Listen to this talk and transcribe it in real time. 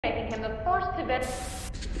making him the first event.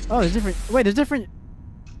 Oh, there's different. Wait, there's different.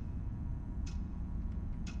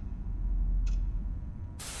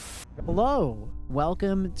 Hello,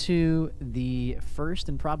 welcome to the first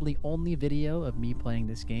and probably only video of me playing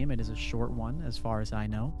this game. It is a short one, as far as I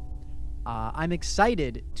know. I'm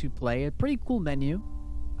excited to play a pretty cool menu.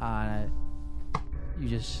 You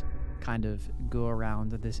just kind of go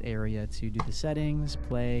around this area to do the settings,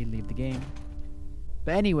 play, leave the game.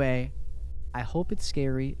 But anyway, I hope it's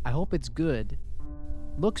scary. I hope it's good.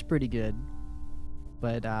 Looks pretty good.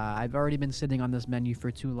 But I've already been sitting on this menu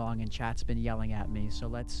for too long and chat's been yelling at me. So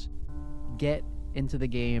let's get into the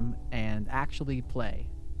game and actually play.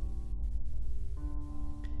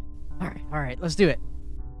 All right, let's do it.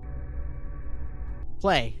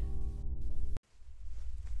 Play.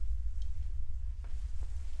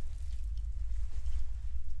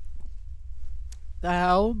 The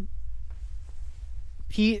hell?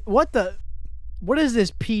 What is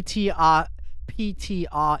this PTA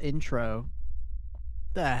intro?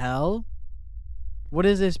 The hell? What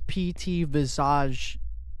is this PT visage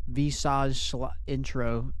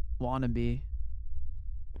intro wannabe?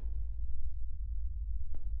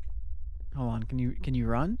 Hold on, can you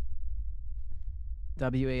run?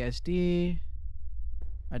 WASD.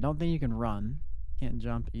 I don't think you can run. Can't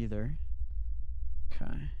jump either.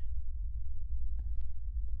 Okay.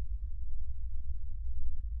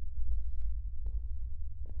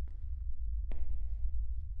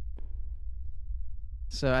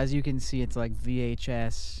 So as you can see, it's like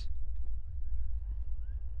VHS.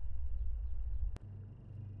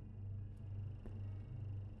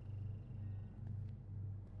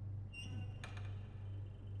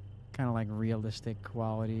 Kind of like realistic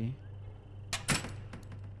quality.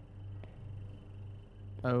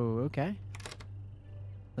 Oh, okay.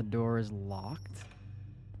 The door is locked.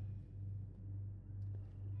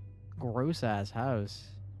 Gross ass house.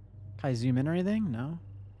 Can I zoom in or anything? No.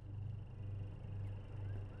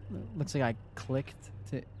 Looks like I clicked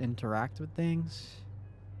to interact with things.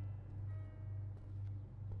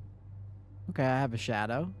 Okay, I have a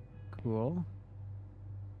shadow. Cool.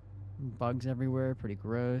 Bugs everywhere, pretty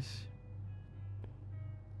gross.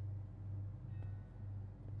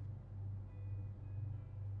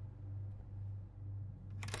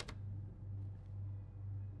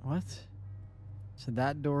 What? So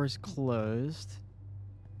that door is closed.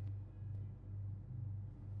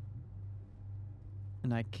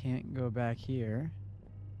 And I can't go back here.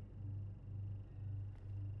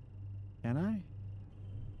 Can I?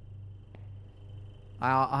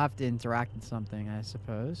 I'll have to interact with something, I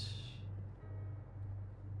suppose.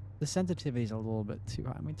 The sensitivity is a little bit too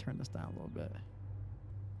high. Let me turn this down a little bit.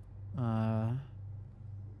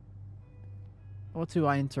 What do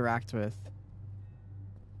I interact with?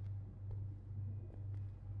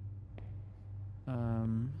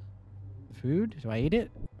 Food? Do I eat it?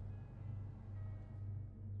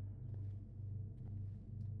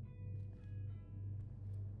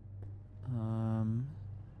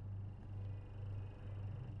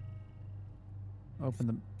 Open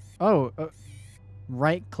the... Oh!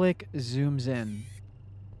 Right click zooms in.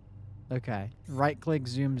 Okay. Right click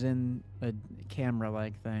zooms in a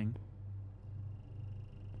camera-like thing.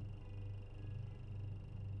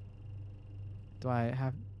 Do I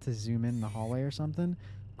have to zoom in the hallway or something?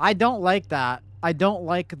 I don't like that. I don't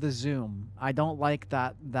like the zoom. I don't like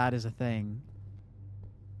that that is a thing.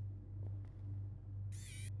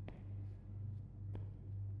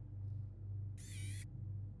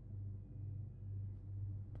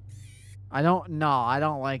 I don't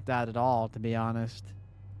like that at all, to be honest.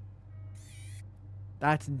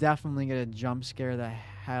 That's definitely gonna jump scare the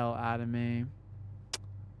hell out of me.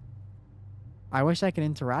 I wish I could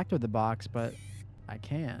interact with the box, but I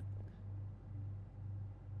can't.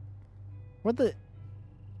 What the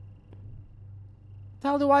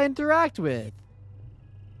hell do I interact with?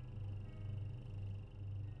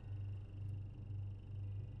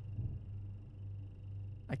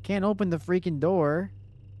 I can't open the freaking door.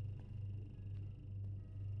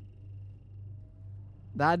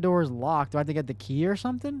 That door is locked. Do I have to get the key or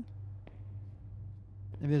something?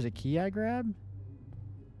 Maybe there's a key I grab?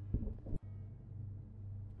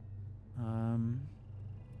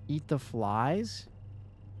 Eat the flies?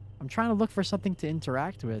 I'm trying to look for something to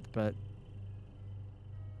interact with, but...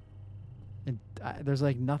 there's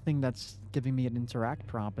like nothing that's giving me an interact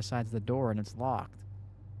prompt besides the door, and it's locked.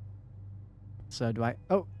 So do I...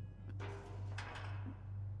 Oh!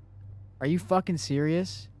 Are you fucking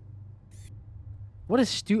serious? What a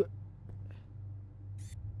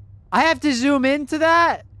I have to zoom into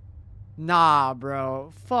that? Nah,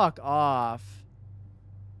 bro. Fuck off.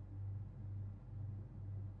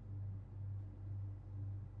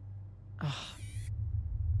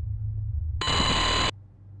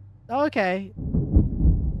 Okay.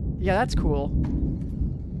 Yeah, that's cool.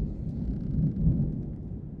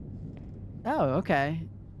 Oh, okay.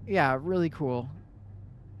 Yeah, really cool.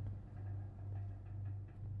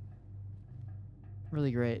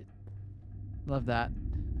 Really great. Love that.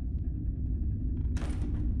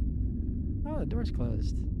 Oh, the door's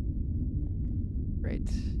closed. Great.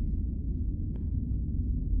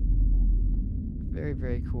 Very,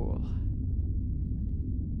 very cool.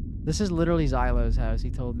 This is literally Xylo's house,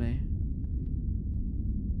 he told me.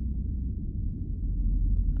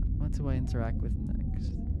 What do I interact with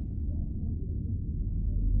next?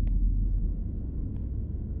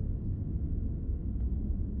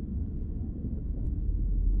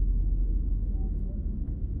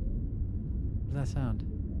 What does that sound?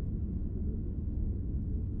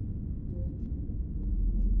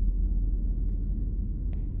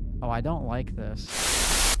 Oh, I don't like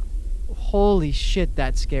this. Holy shit,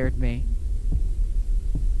 that scared me.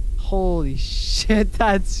 Holy shit,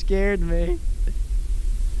 that scared me.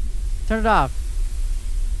 Turn it off.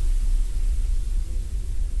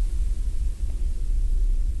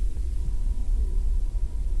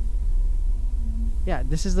 Yeah,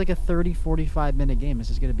 this is like a 30-45 minute game. This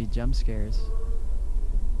is gonna be jump scares.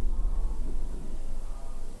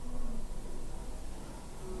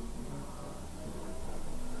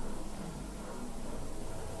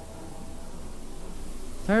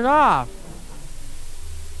 Turn it off.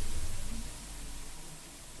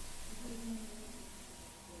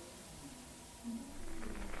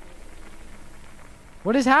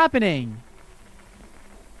 What is happening?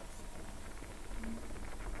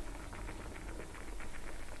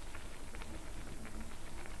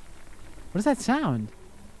 What does that sound?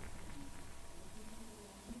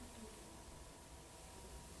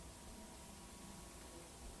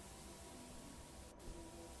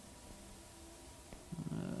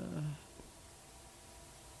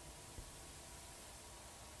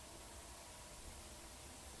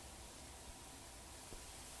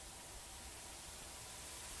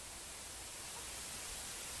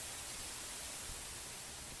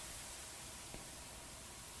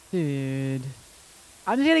 Dude.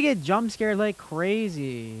 I'm just gonna get jump scared like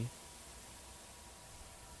crazy.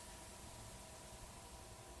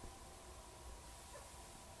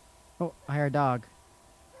 Oh, I hear a dog.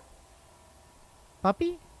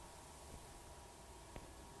 Puppy?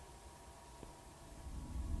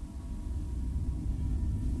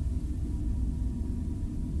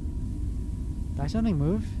 Did I see something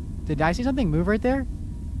move? Did I see something move right there?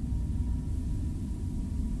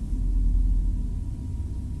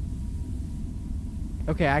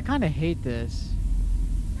 Okay, I kind of hate this.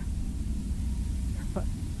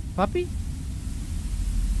 Puppy?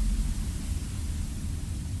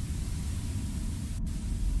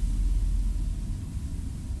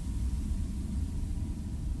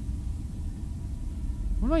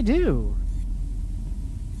 What do I do?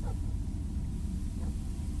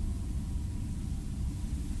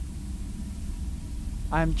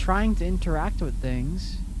 I'm trying to interact with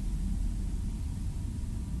things.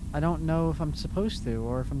 I don't know if I'm supposed to,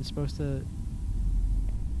 or if I'm supposed to...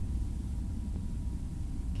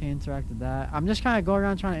 Can't interact with that. I'm just kind of going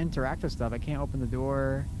around trying to interact with stuff. I can't open the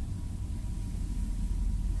door.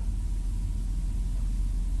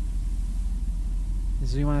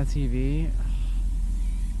 Zoom on the TV.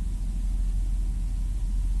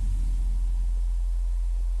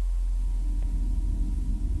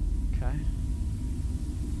 Okay.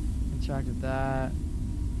 Interact with that.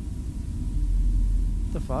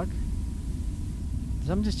 What the fuck? Did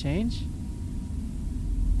something just change?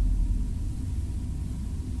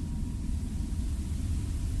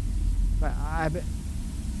 But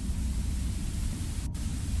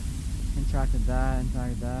interact with that, interact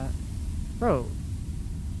with that. Bro.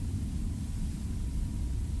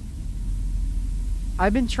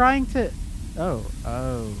 I've been trying to... Oh.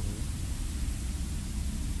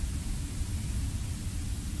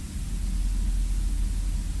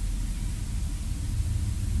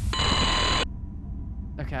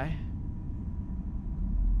 Okay.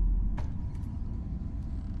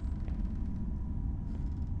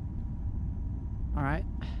 Alright.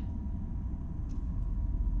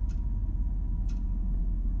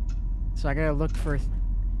 So I gotta look for...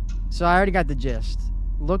 So I already got the gist.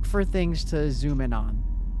 Look for things to zoom in on,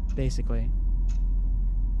 basically.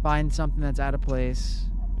 Find something that's out of place.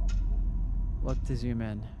 Look to zoom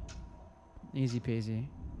in. Easy peasy.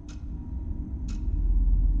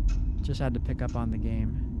 Just had to pick up on the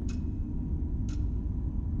game.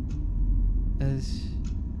 Is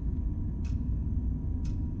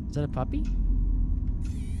that a puppy?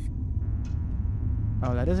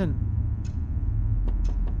 Oh, that doesn't...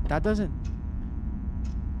 That doesn't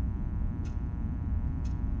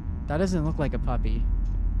look like a puppy.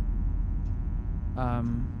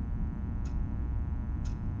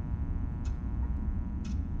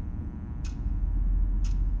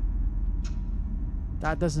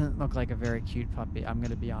 That doesn't look like a very cute puppy, I'm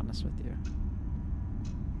gonna be honest with you.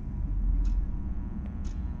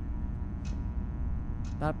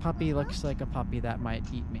 That puppy looks like a puppy that might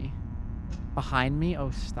eat me. Behind me?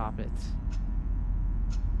 Oh, stop it.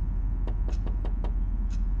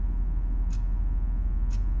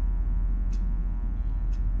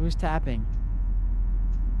 Who's tapping?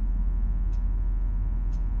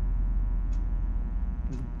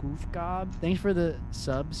 Goof Gob? Thanks for the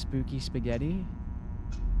sub, Spooky Spaghetti.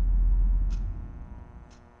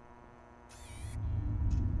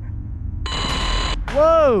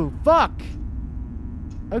 Whoa! Fuck!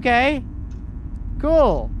 Okay.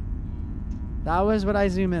 Cool. That was what I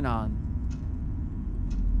zoom in on.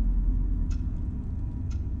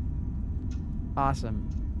 Awesome.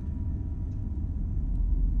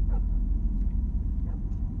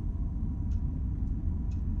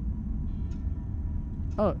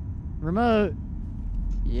 Oh, remote.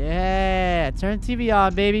 Yeah, turn TV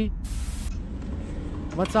on, baby.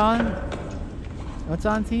 What's on? What's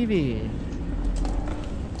on TV?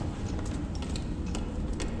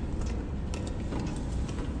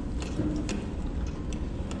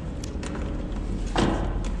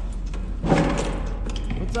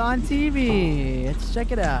 What's on TV? Let's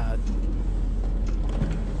check it out.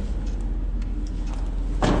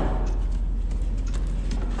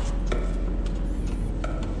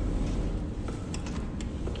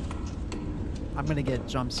 I'm gonna get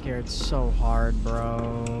jump scared so hard,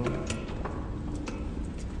 bro.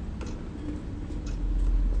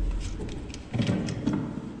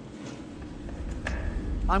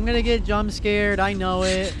 I'm gonna get jump scared, I know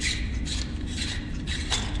it.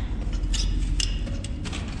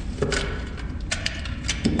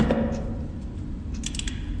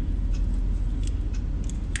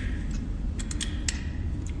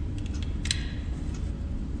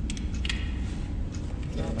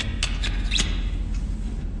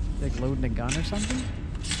 Like loading a gun or something?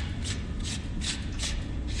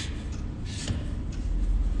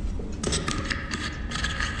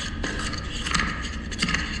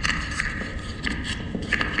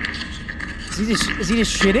 Is he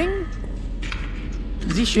just shitting?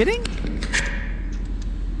 Is he shitting?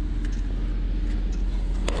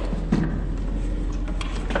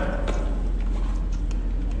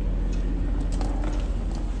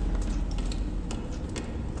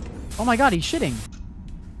 Oh my god, he's shitting.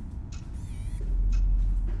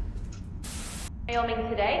 Filming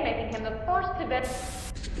today, making him the first to bed.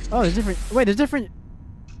 Oh, there's different. Wait, there's different.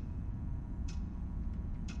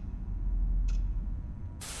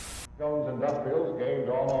 Jones Industrials gained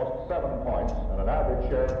almost 7 points, and an average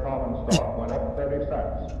share of common stock went up 30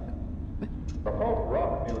 cents. The folk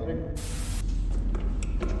rock music.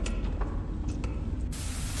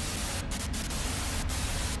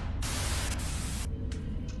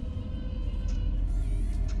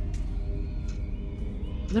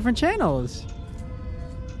 Different channels.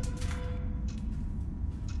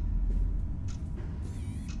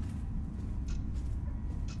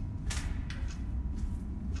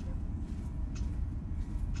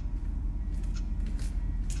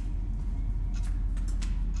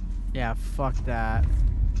 Yeah, fuck that.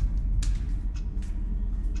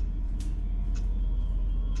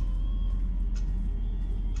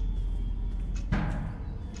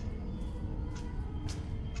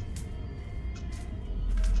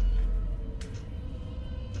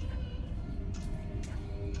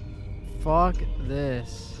 Fuck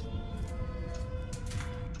this.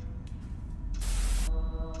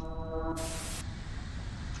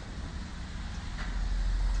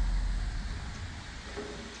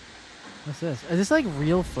 What's this? Is this like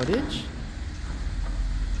real footage?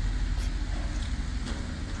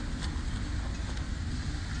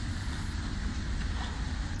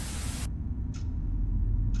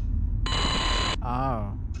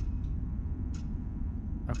 Oh.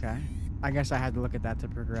 Okay. I guess I had to look at that to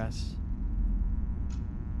progress.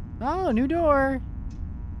 Oh, new door.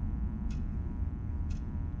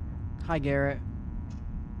 Hi, Garrett.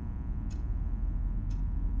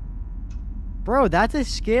 Bro, that's a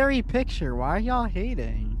scary picture. Why are y'all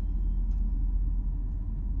hating?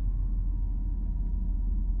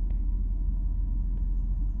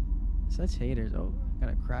 Such haters. Oh,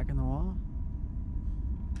 got a crack in the wall.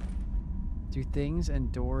 Do things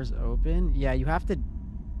and doors open? Yeah, you have to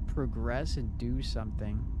progress and do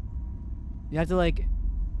something. You have to like...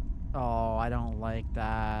 Oh, I don't like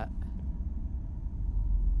that.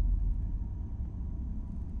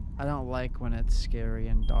 I don't like when it's scary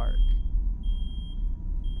and dark.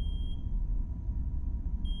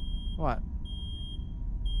 What?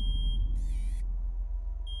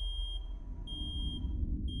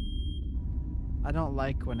 I don't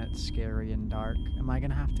like when it's scary and dark. Am I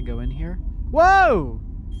gonna have to go in here? Whoa!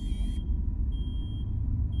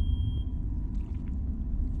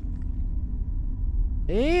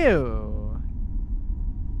 Ew.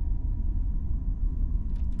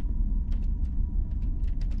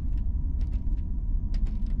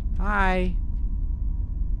 Hi.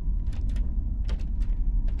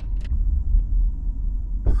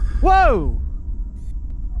 Whoa!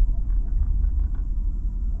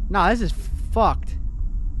 Nah, this is fucked.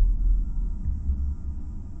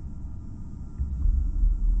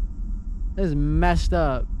 This is messed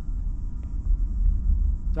up.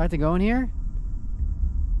 Do I have to go in here?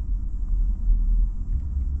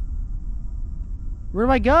 Where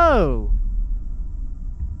do I go?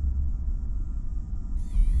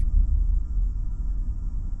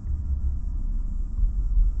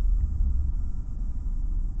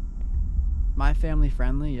 My family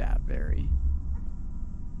friendly? Yeah, very.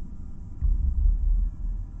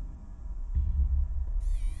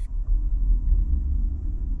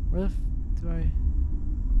 Where the f do I...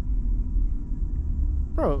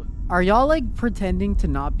 Bro, are y'all like pretending to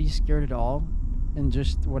not be scared at all? And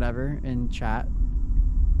just whatever in chat?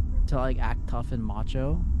 To like act tough and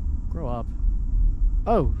macho? Grow up.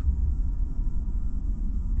 Oh.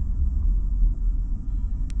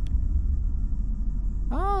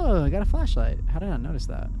 Oh, I got a flashlight. How did I not notice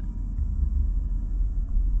that?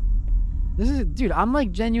 This is, dude, I'm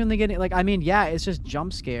like genuinely getting, like, I mean, yeah, it's just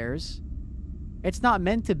jump scares. It's not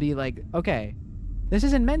meant to be like, okay, this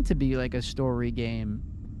isn't meant to be like a story game.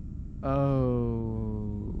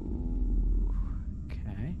 Oh.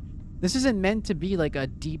 Okay. This isn't meant to be like a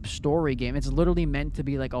deep story game. It's literally meant to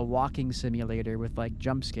be like a walking simulator with like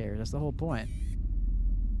jump scares. That's the whole point.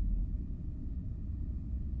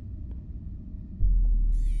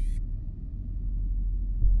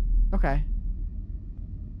 Okay.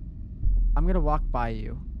 I'm gonna walk by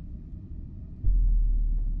you.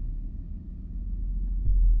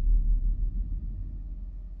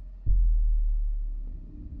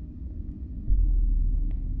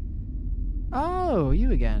 Oh,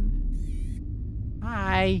 you again.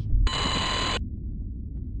 Hi.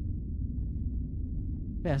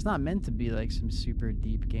 Yeah, it's not meant to be like some super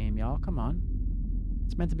deep game, y'all. Come on.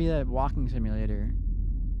 It's meant to be a walking simulator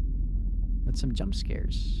with some jump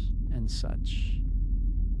scares and such.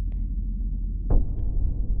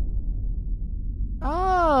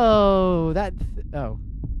 Oh, oh.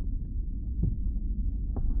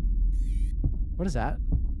 What is that?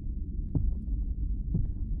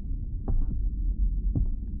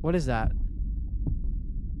 What is that?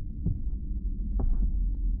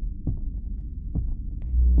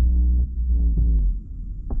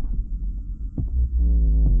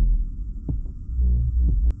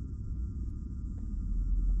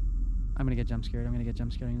 I'm gonna get jump scared. I'm gonna get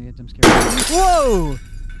jump scared. I'm gonna get jump scared. Whoa!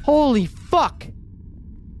 Holy fuck!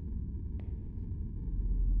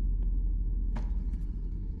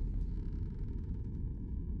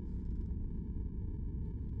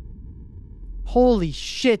 Holy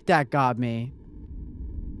shit, that got me.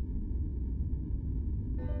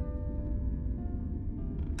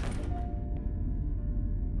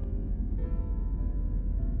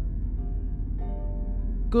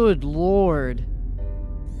 Good lord.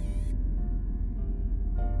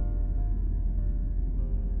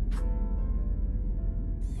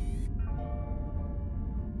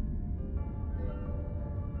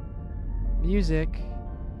 Music.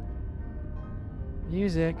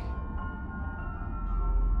 Music.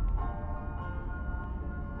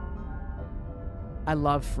 I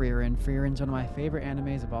love Frieren. Frieren's one of my favorite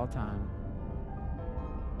animes of all time.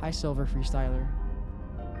 Hi, Silver Freestyler.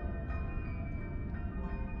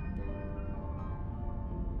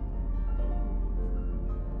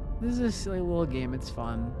 This is a silly little game. It's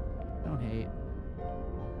fun. Don't hate.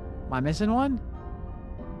 Am I missing one?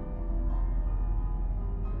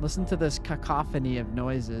 Listen to this cacophony of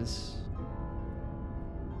noises.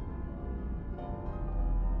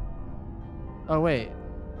 Oh, wait.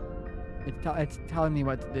 It's telling me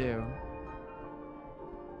what to do.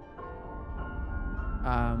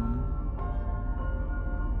 I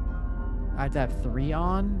have to have 3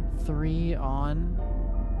 on. 3 on.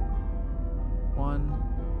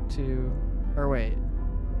 1, 2, or wait.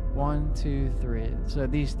 1, 2, 3. So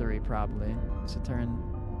these 3 probably. So turn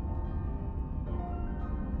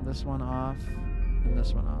this one off and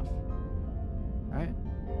this one off. Alright?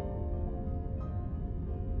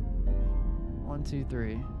 1, 2,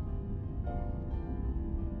 3.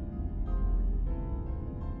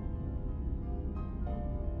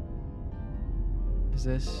 Is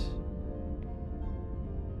this...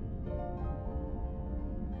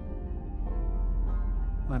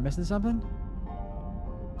 Am I missing something?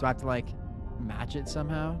 Do I have to, like, match it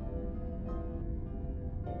somehow?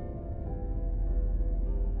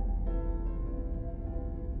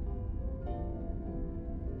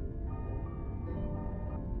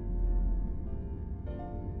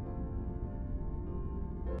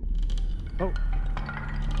 Oh.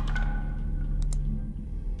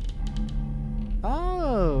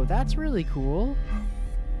 Oh, that's really cool.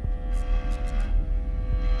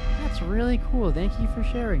 That's really cool. Thank you for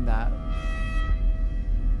sharing that.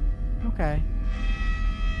 Okay.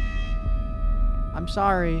 I'm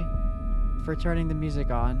sorry for turning the music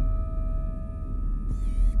on.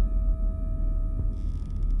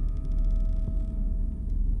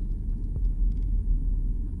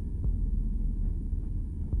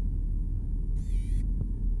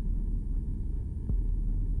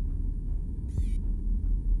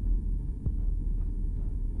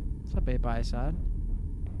 What's up, 8x-Side?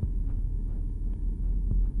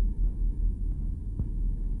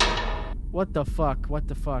 What the fuck? What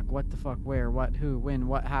the fuck? What the fuck? Where? What? Who? When?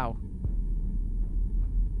 What? How?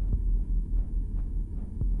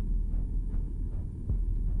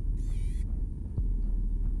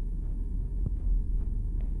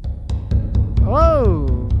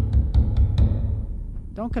 Oh!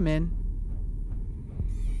 Don't come in.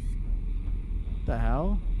 The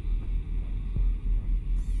hell?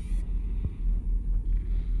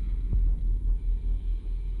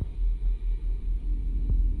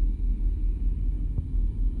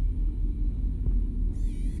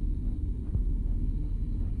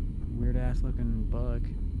 Weird ass looking bug.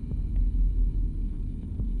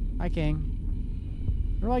 Hi, King.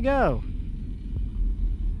 Where do I go?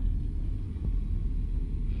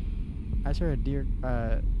 I just heard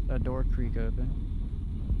a door creak open.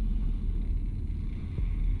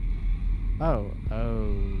 Oh.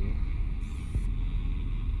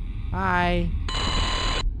 Hi.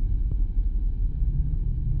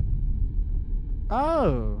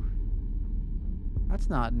 Oh. That's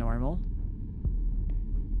not normal.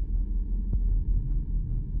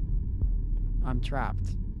 I'm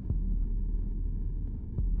trapped.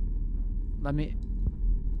 Let me...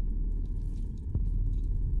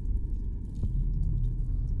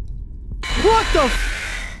 What the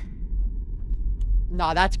f...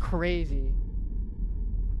 Nah, that's crazy.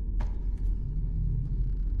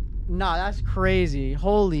 Nah, that's crazy.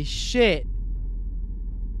 Holy shit.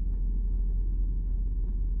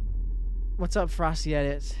 What's up, Frosty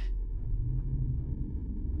Edits?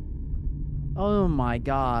 Oh my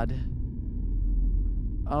god.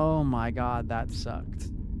 Oh my god, that sucked.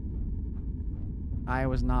 I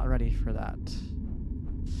was not ready for that.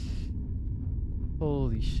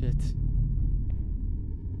 Holy shit.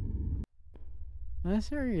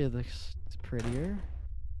 This area looks prettier.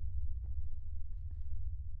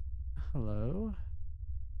 Hello?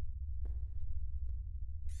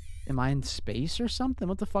 Am I in space or something?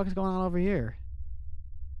 What the fuck is going on over here?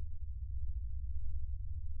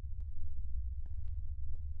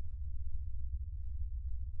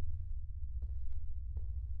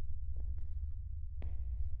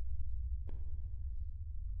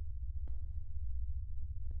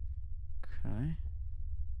 Okay.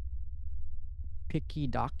 Picky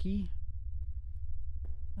Docky?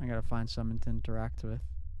 I gotta find something to interact with.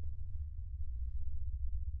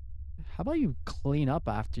 How about you clean up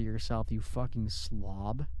after yourself, you fucking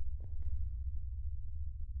slob?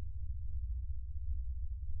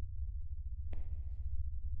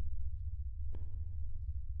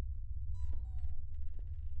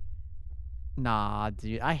 Nah,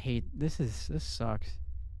 dude, I hate this. This sucks.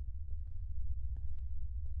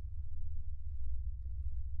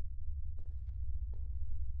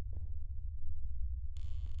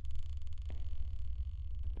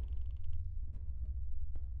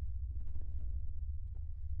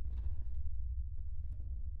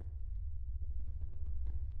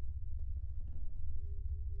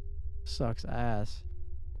 Sucks ass.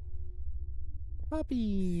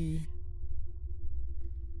 Puppy.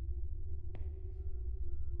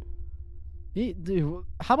 Dude,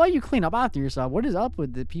 how about you clean up after yourself? What is up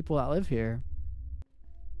with the people that live here?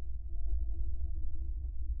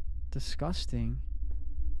 Disgusting.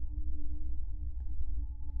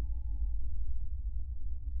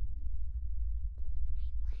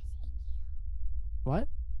 What?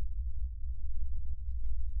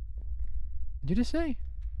 Did you just say?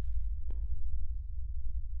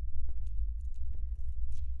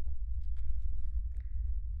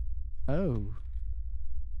 Oh.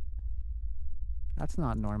 That's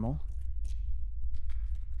not normal.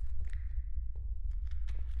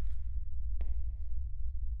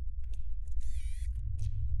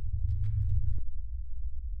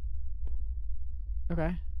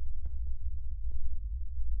 Okay.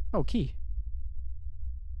 Oh, key.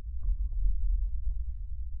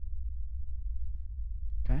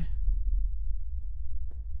 Okay.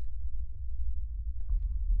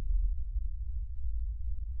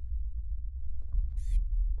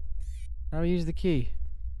 How do I use the key?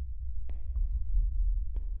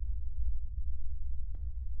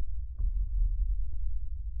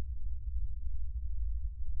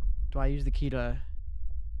 Do I use the key to...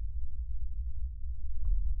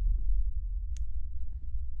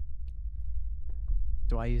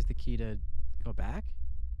 Do I use the key to go back?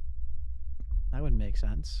 That wouldn't make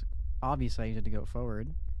sense. Obviously, I use it to go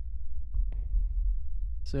forward.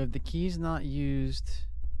 So if the key's not used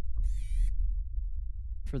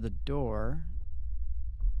for the door,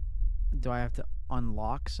 do I have to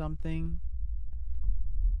unlock something?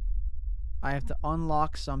 I have to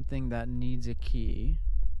unlock something that needs a key.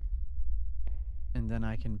 And then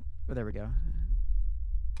I can... Oh, there we go.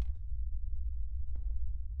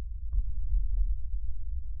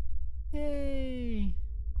 Yay!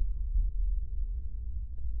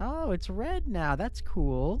 Oh, it's red now. That's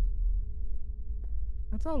cool.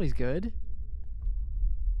 That's always good.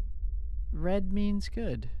 Red means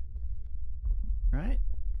good. Right?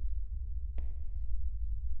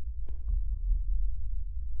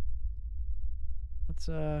 What's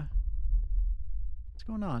going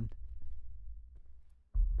on?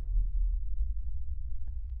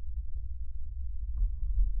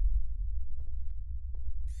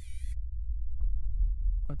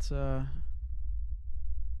 What's oh.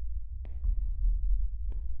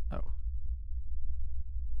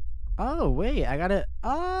 Oh, wait, I gotta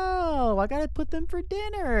put them for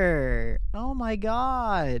dinner. Oh my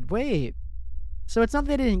god. Wait. So it's not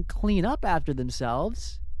they didn't clean up after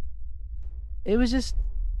themselves. It was just,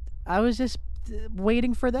 I was just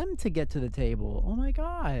waiting for them to get to the table. Oh my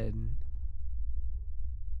god.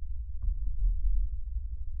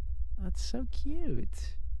 That's so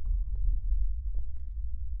cute.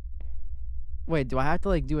 Wait, do I have to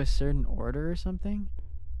like do a certain order or something?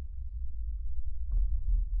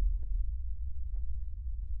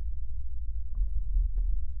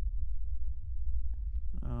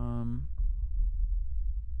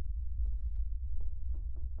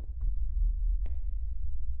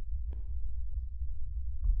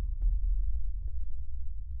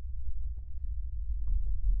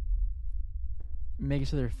 Make it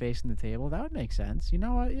so they're facing the table. That would make sense. You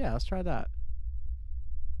know what? Yeah, let's try that.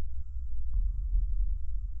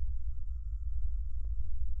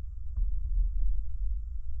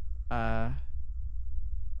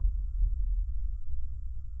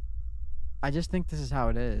 I just think this is how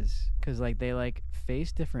it is. Cause like they like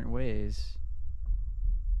face different ways.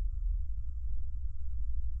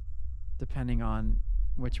 Depending on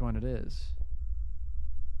which one it is.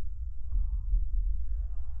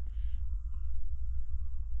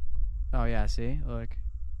 Oh yeah, see? Look.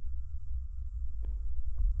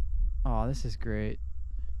 Oh, this is great.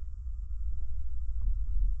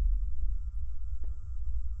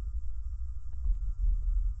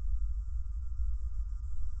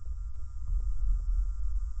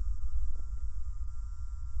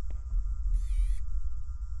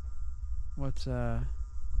 What's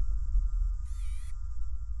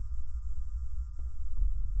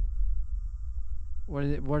what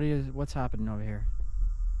is it, what's happening over here?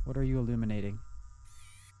 What are you illuminating?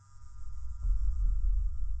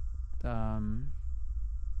 What am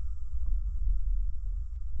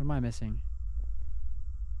I missing?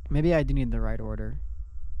 Maybe I do need the right order.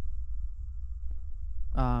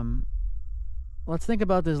 Let's think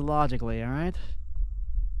about this logically, alright?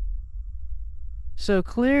 So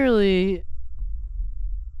clearly...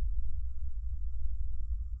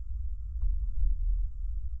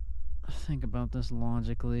 Think about this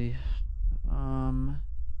logically.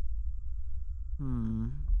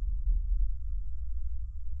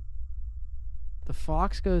 The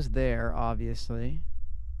fox goes there, obviously.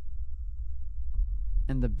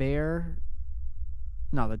 And the bear...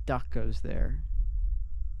 No, the duck goes there.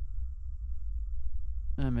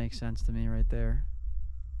 That makes sense to me right there.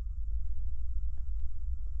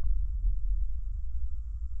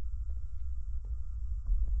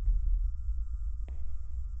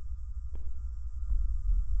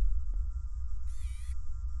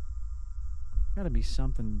 Gotta be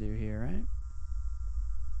something to do here, right?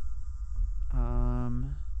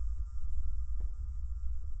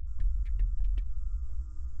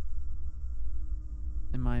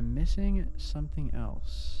 Am I missing something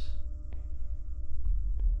else?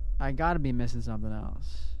 I gotta be missing something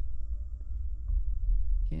else.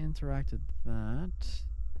 Can't interact with that.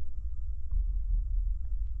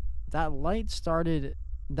 That light started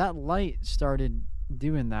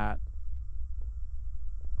doing that.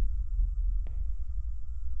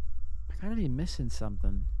 I gotta be missing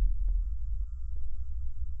something.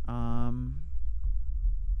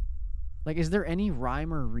 Like, is there any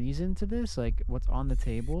rhyme or reason to this? Like, what's on the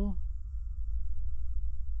table?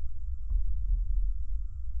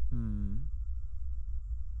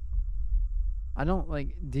 I don't,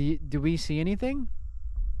 like, do we see anything?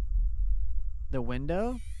 The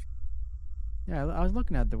window? Yeah, I was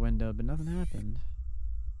looking at the window, but nothing happened.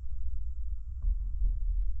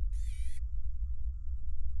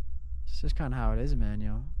 It's just kind of how it is,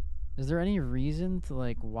 Emmanuel. Is there any reason to,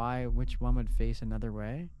 like, which one would face another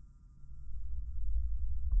way?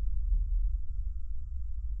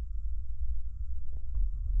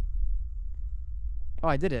 Oh,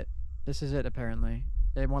 I did it. This is it, apparently.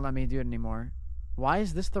 It won't let me do it anymore. Why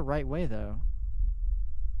is this the right way, though?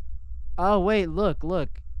 Oh, wait, look.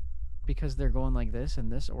 Because they're going like this in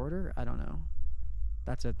this order? I don't know.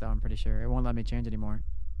 That's it, though, I'm pretty sure. It won't let me change anymore.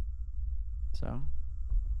 So,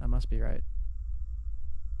 that must be right.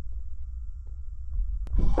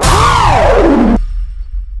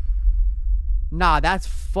 Nah, that's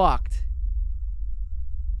fucked.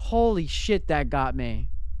 Holy shit, that got me.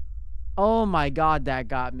 Oh my god, that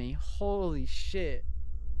got me. Holy shit.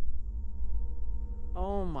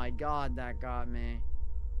 Oh my god, that got me.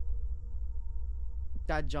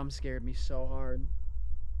 That jump scared me so hard.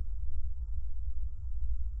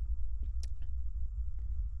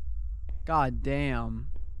 God damn.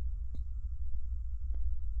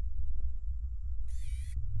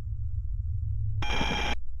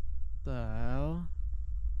 The hell?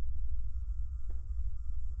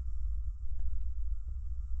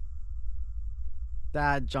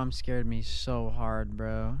 That jump scared me so hard,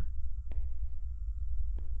 bro.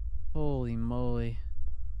 Holy moly.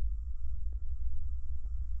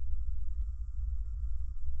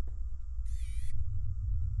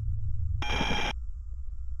 Okay.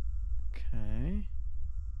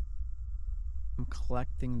 I'm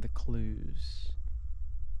collecting the clues.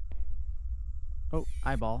 Oh,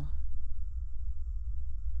 eyeball.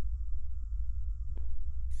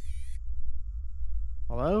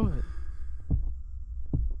 Hello?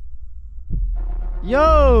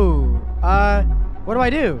 Yo! What do I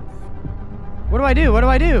do? What do I do? What do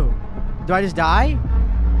I do? Do I just die?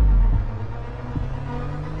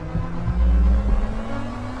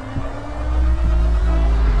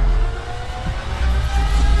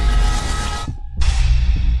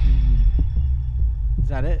 Is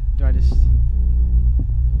that it? Do I just...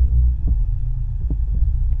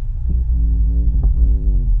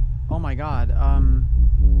 Oh my god,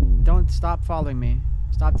 don't stop following me.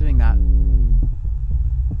 Stop doing that.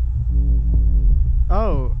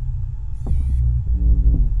 Oh.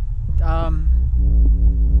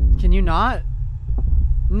 Can you not?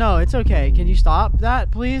 No, it's okay. Can you stop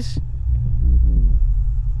that, please?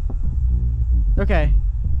 Okay.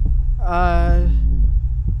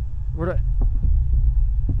 Where do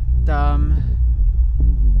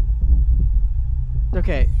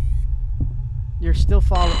okay. You're still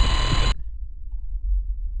following.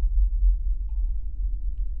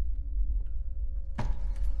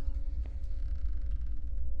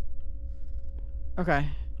 Okay.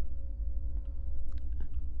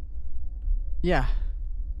 Yeah.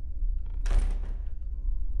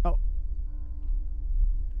 Oh.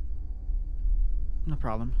 No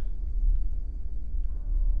problem.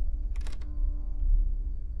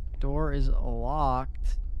 Door is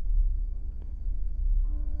locked.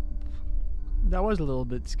 That was a little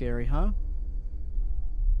bit scary, huh?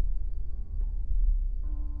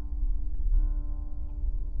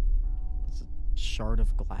 It's a shard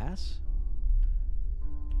of glass?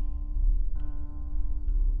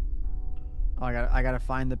 Oh, I gotta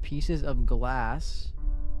find the pieces of glass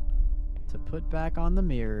to put back on the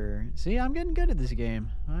mirror. See, I'm getting good at this game.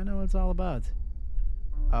 I know what it's all about.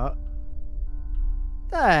 The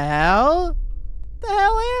hell? The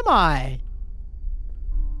hell am I?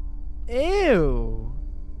 Ew.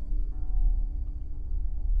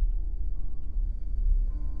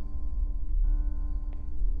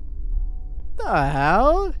 The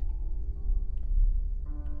hell?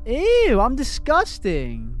 Ew, I'm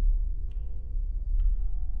disgusting.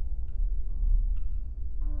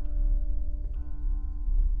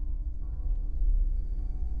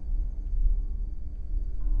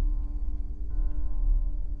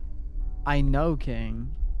 I know,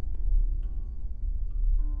 King.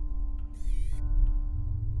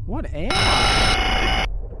 What am I?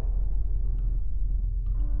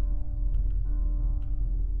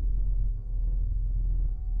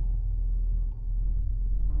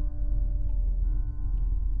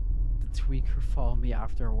 The tweaker follow me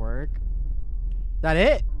after work. That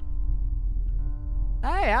it?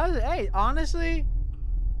 Hey, honestly,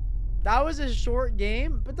 that was a short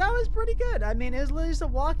game, but that was pretty good. I mean, it was literally just a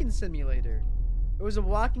walking simulator. It was a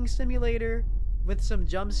walking simulator with some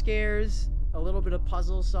jump scares, a little bit of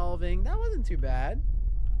puzzle solving. That wasn't too bad.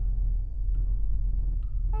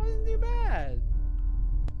 That wasn't too bad.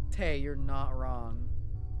 Tay, you're not wrong.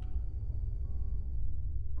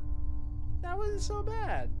 That wasn't so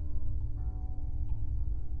bad.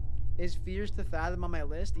 Is Fears to Fathom on my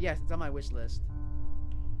list? Yes, it's on my wish list.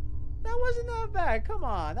 That wasn't that bad. Come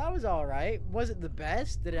on. That was alright. Was it the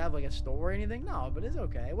best? Did it have like a story or anything? No, but it's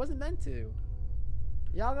okay. It wasn't meant to.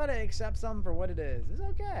 Y'all gotta accept something for what it is. It's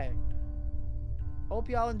okay. Hope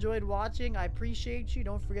y'all enjoyed watching. I appreciate you.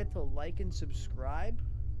 Don't forget to like and subscribe.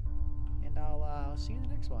 And I'll see you in the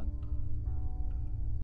next one.